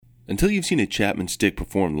Until you've seen a Chapman Stick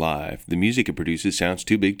perform live, the music it produces sounds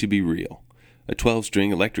too big to be real. A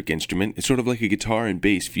 12-string electric instrument is sort of like a guitar and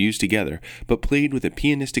bass fused together, but played with a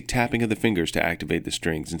pianistic tapping of the fingers to activate the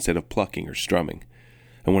strings instead of plucking or strumming.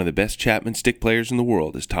 And one of the best Chapman Stick players in the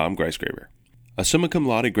world is Tom Griesgraber. A summa cum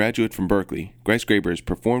laude graduate from Berklee, Griesgraber has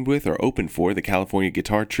performed with or opened for the California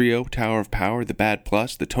Guitar Trio, Tower of Power, the Bad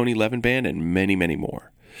Plus, the Tony Levin Band, and many, many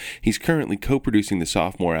more. He's currently co-producing the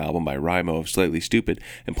sophomore album by Rymo of Slightly Stoopid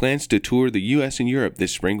and plans to tour the US and Europe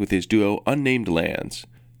this spring with his duo Unnamed Lands.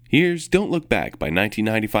 Here's Don't Look Back by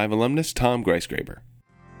 1995 alumnus Tom Griesgraber.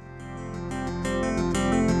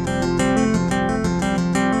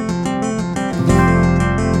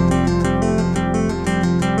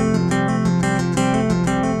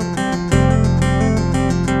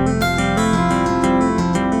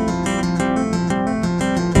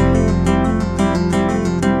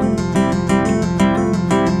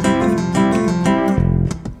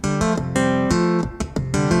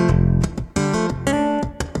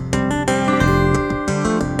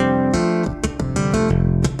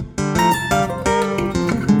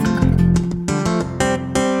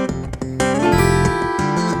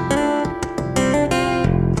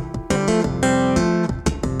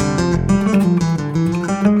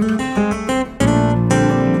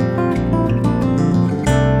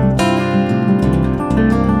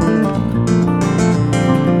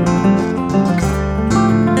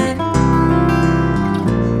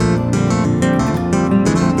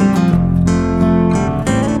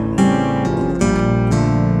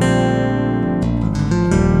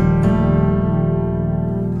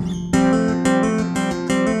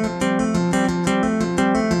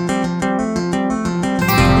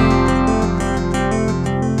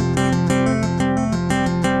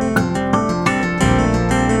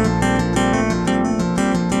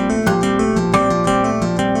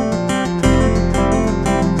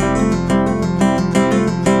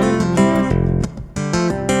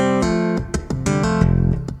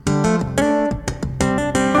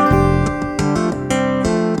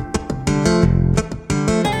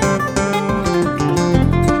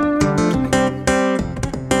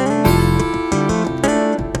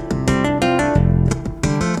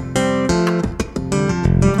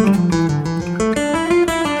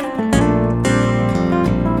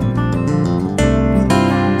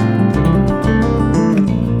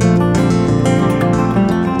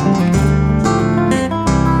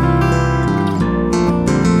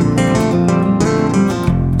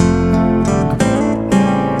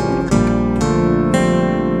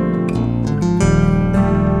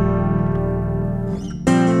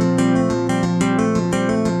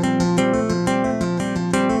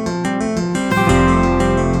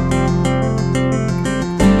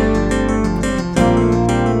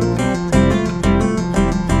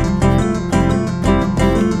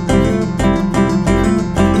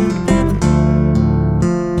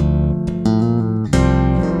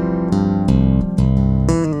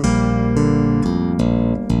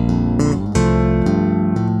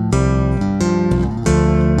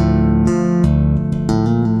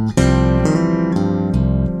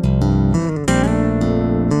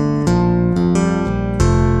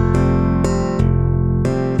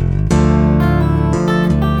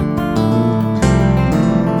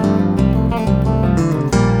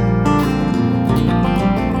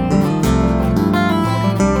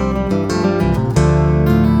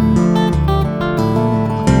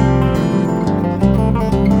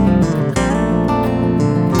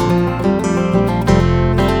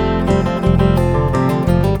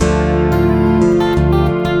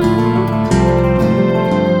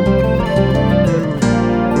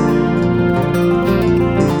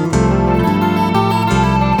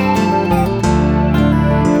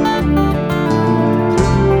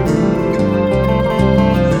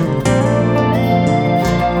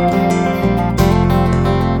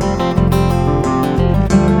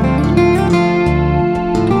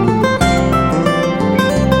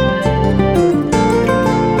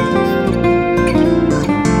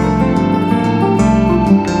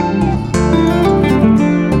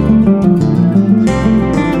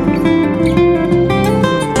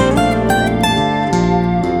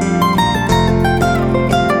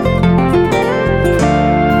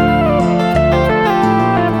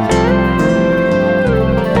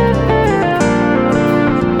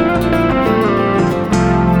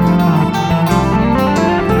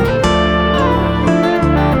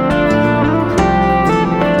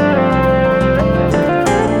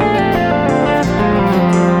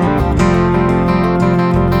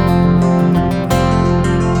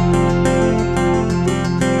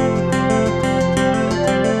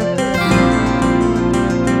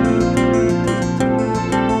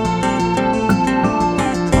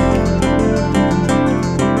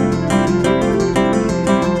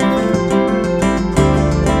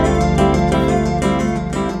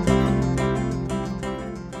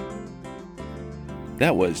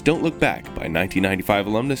 That was Don't Look Back by 1995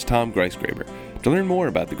 alumnus Tom Griesgraber. To learn more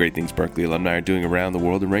about the great things Berklee alumni are doing around the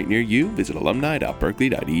world and right near you, visit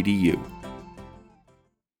alumni.Berklee.edu.